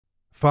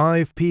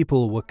5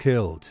 people were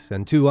killed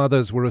and 2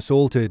 others were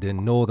assaulted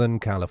in Northern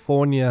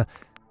California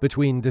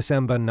between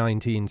December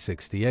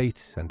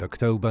 1968 and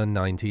October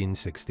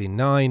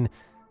 1969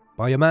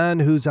 by a man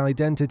whose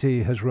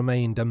identity has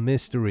remained a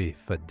mystery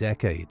for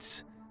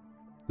decades.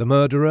 The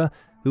murderer,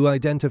 who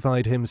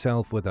identified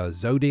himself with a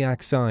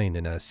zodiac sign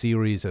in a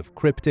series of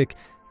cryptic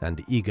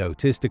and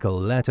egotistical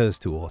letters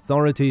to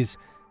authorities,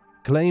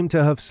 claimed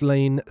to have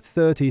slain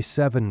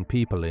 37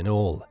 people in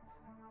all.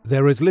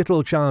 There is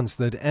little chance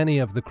that any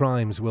of the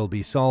crimes will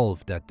be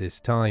solved at this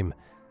time,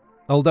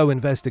 although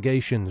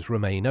investigations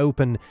remain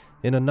open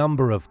in a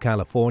number of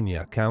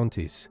California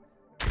counties.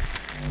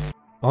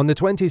 On the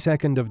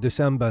 22nd of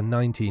December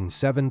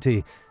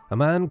 1970, a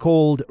man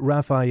called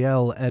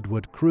Rafael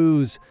Edward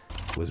Cruz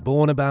was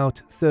born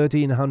about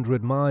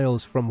 1,300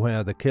 miles from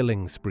where the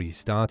killing spree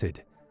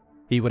started.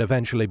 He would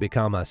eventually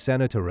become a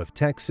senator of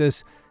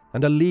Texas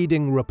and a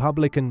leading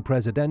Republican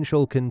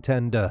presidential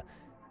contender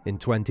in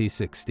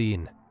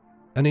 2016.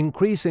 An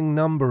increasing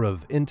number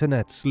of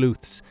internet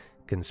sleuths,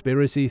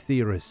 conspiracy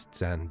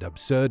theorists, and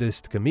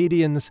absurdist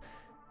comedians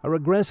are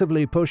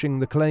aggressively pushing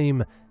the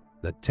claim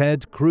that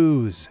Ted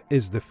Cruz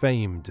is the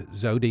famed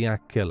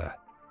Zodiac Killer.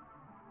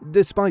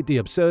 Despite the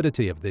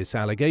absurdity of this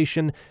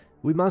allegation,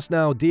 we must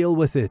now deal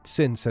with it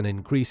since an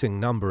increasing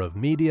number of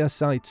media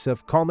sites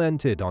have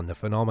commented on the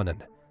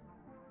phenomenon.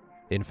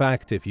 In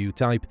fact, if you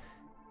type,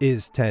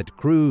 "Is Ted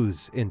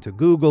Cruz?" into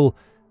Google,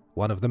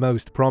 one of the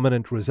most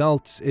prominent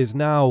results is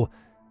now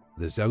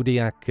the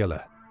Zodiac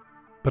Killer.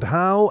 But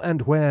how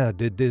and where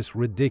did this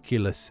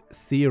ridiculous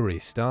theory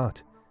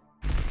start?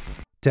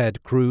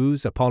 Ted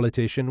Cruz, a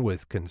politician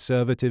with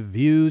conservative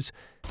views,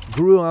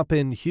 grew up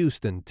in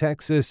Houston,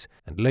 Texas,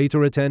 and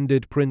later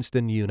attended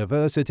Princeton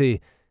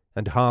University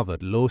and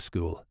Harvard Law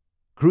School.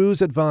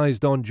 Cruz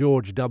advised on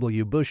George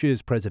W.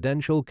 Bush's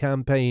presidential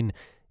campaign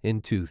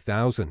in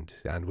 2000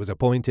 and was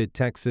appointed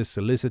Texas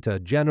Solicitor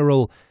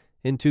General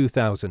in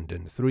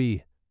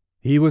 2003.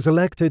 He was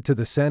elected to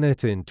the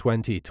Senate in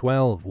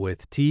 2012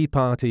 with Tea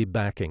Party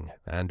backing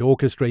and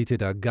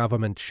orchestrated a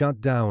government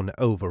shutdown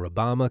over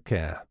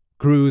Obamacare.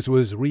 Cruz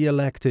was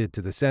re-elected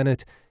to the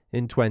Senate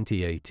in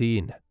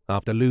 2018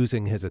 after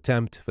losing his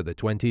attempt for the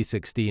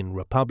 2016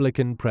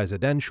 Republican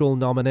presidential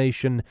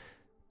nomination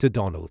to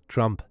Donald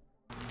Trump.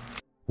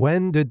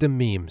 When did the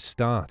meme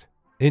start?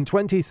 In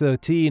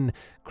 2013,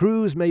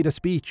 Cruz made a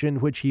speech in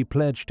which he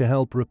pledged to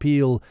help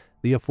repeal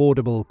the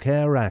Affordable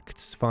Care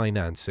Act's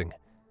financing.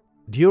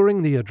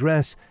 During the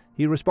address,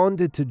 he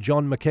responded to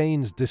John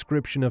McCain's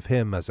description of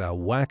him as a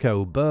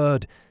wacko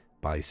bird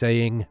by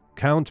saying,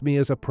 "Count me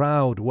as a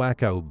proud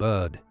wacko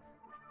bird."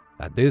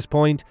 At this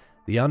point,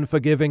 the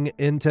unforgiving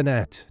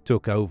internet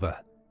took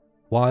over.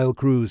 While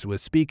Cruz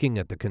was speaking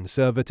at the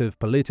Conservative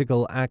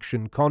Political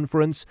Action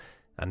Conference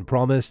and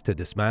promised to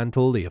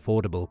dismantle the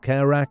Affordable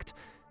Care Act,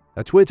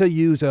 a Twitter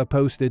user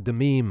posted the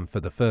meme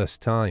for the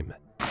first time.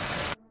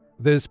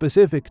 The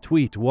specific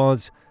tweet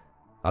was,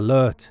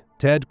 "Alert,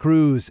 Ted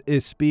Cruz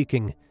is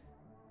speaking.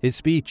 His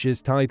speech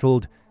is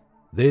titled,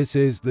 'This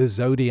is the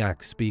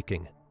Zodiac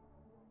Speaking.'"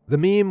 The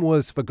meme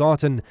was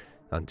forgotten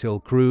until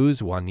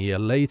Cruz, 1 year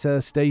later,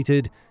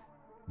 stated,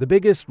 "The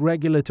biggest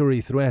regulatory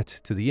threat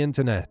to the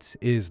internet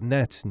is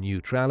net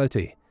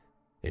neutrality.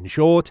 In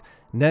short,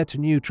 net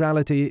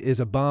neutrality is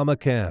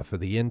Obamacare for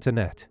the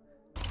internet."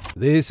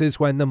 This is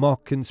when the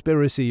mock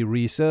conspiracy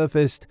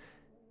resurfaced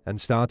and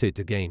started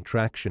to gain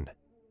traction.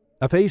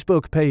 A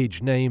Facebook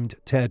page named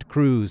Ted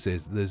Cruz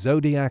is the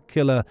Zodiac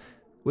Killer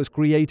was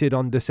created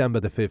on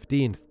December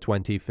 15,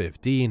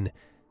 2015,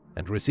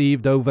 and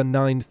received over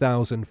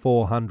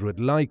 9,400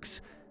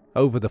 likes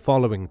over the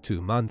following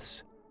 2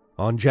 months.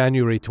 On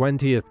January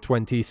 20,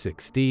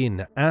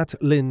 2016,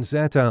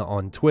 @Linzetta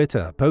on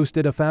Twitter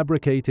posted a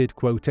fabricated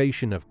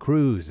quotation of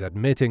Cruz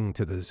admitting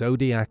to the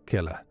Zodiac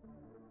Killer.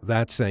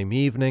 That same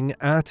evening,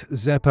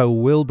 @Zeppo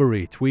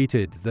Wilbury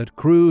tweeted that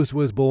Cruz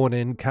was born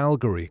in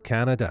Calgary,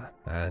 Canada,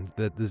 and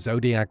that the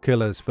Zodiac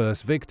Killer's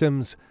first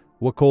victims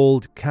were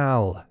called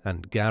Cal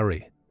and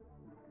Gary.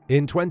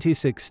 In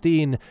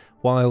 2016,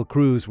 while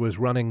Cruz was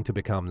running to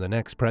become the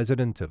next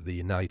president of the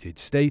United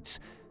States,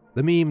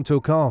 the meme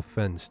took off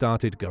and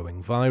started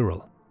going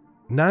viral.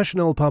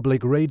 National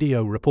Public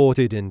Radio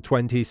reported in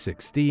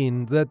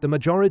 2016 that the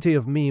majority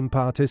of meme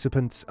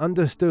participants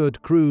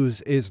understood Cruz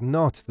is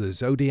not the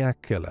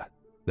Zodiac Killer.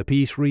 The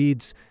piece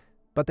reads,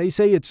 "But they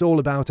say it's all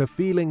about a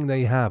feeling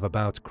they have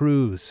about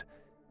Cruz.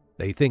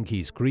 They think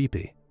he's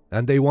creepy,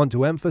 and they want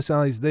to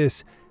emphasize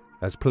this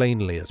as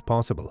plainly as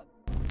possible."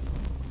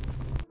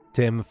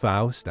 Tim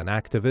Faust, an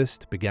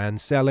activist, began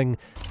selling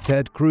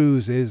 "Ted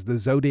Cruz is the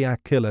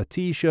Zodiac Killer"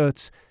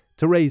 t-shirts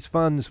to raise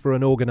funds for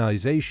an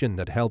organization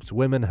that helps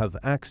women have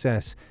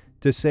access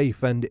to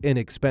safe and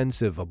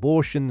inexpensive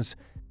abortions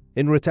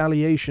in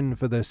retaliation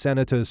for the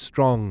senator's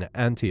strong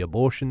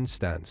anti-abortion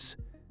stance.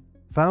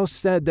 Faust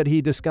said that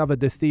he discovered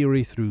the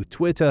theory through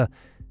Twitter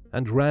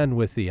and ran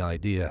with the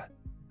idea.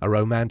 A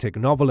romantic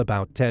novel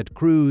about Ted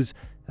Cruz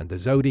and the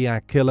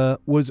Zodiac Killer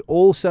was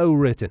also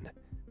written.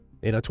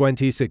 In a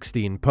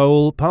 2016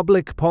 poll,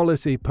 Public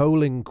Policy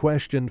Polling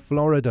questioned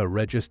Florida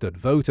registered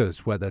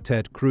voters whether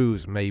Ted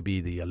Cruz may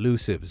be the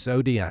elusive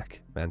Zodiac,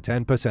 and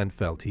 10%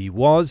 felt he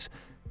was,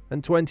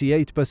 and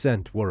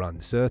 28% were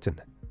uncertain.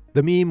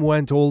 The meme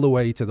went all the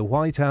way to the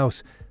White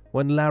House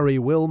when Larry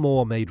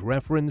Wilmore made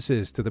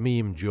references to the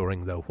meme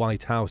during the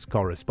White House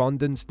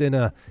Correspondents'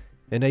 Dinner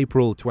in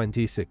April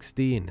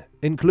 2016,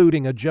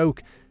 including a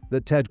joke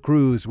that Ted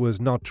Cruz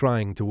was not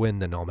trying to win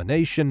the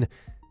nomination,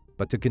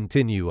 but to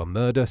continue a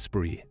murder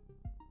spree.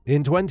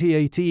 In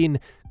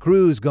 2018,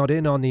 Cruz got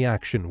in on the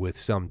action with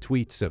some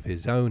tweets of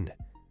his own.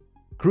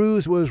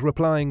 Cruz was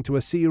replying to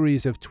a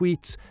series of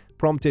tweets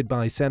prompted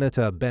by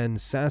Senator Ben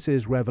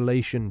Sasse's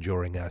revelation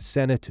during a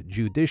Senate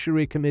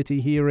Judiciary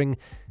Committee hearing,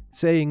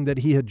 saying that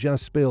he had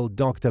just spilled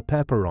Dr.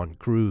 Pepper on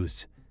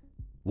Cruz.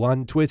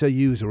 One Twitter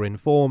user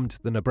informed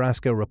the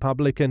Nebraska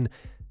Republican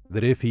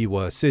that if he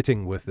were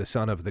sitting with the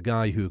son of the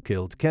guy who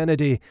killed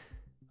Kennedy,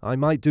 I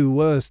might do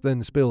worse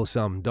than spill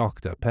some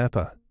Dr.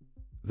 Pepper.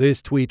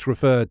 This tweet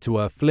referred to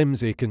a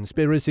flimsy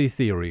conspiracy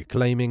theory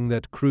claiming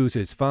that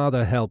Cruz's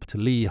father helped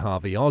Lee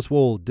Harvey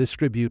Oswald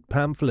distribute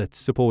pamphlets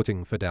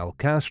supporting Fidel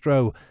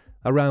Castro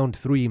around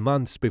 3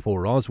 months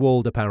before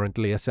Oswald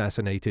apparently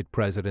assassinated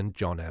President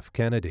John F.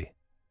 Kennedy.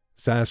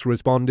 Sasse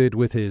responded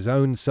with his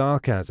own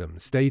sarcasm,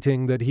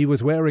 stating that he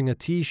was wearing a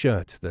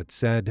t-shirt that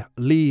said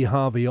Lee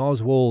Harvey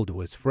Oswald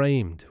was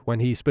framed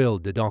when he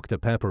spilled the Dr.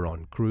 Pepper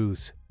on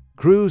Cruz.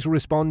 Cruz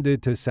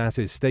responded to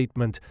Sasse's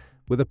statement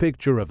with a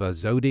picture of a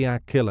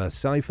Zodiac Killer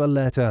cipher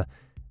letter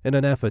in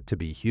an effort to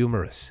be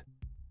humorous.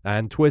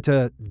 And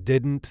Twitter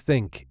didn't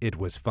think it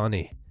was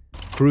funny.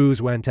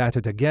 Cruz went at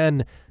it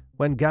again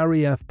when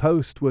Gary F.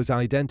 Post was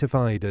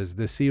identified as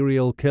the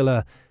serial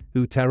killer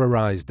who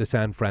terrorized the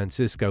San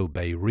Francisco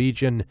Bay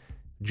region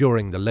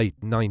during the late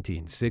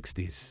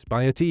 1960s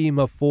by a team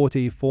of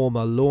 40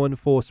 former law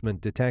enforcement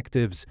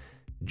detectives,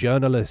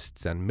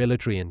 journalists, and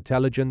military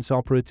intelligence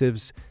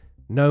operatives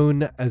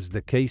known as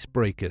the Case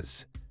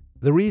Breakers.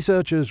 The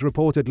researchers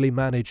reportedly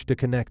managed to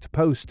connect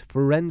Post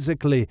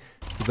forensically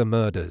to the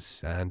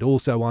murders and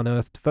also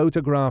unearthed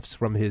photographs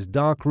from his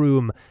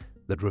darkroom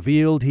that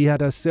revealed he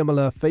had a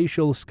similar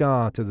facial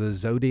scar to the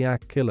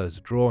Zodiac Killer's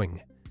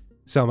drawing.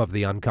 Some of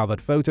the uncovered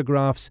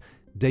photographs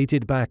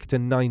dated back to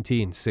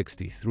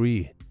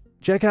 1963.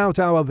 Check out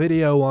our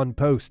video on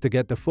Post to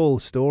get the full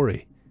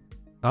story.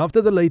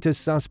 After the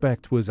latest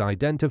suspect was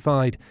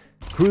identified,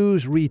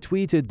 Cruz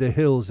retweeted The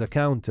Hill's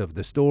account of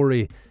the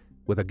story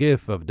with a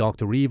gif of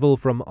Dr. Evil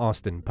from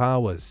Austin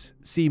Powers,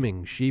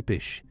 seeming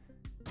sheepish.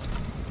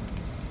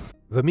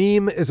 The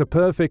meme is a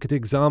perfect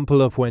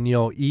example of when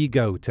your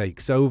ego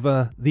takes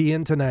over, the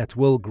internet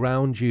will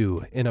ground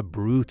you in a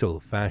brutal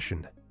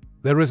fashion.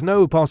 There is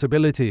no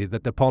possibility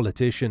that the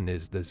politician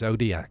is the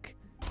Zodiac.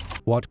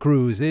 What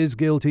Cruz is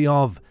guilty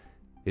of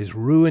is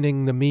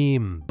ruining the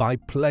meme by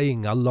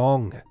playing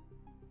along.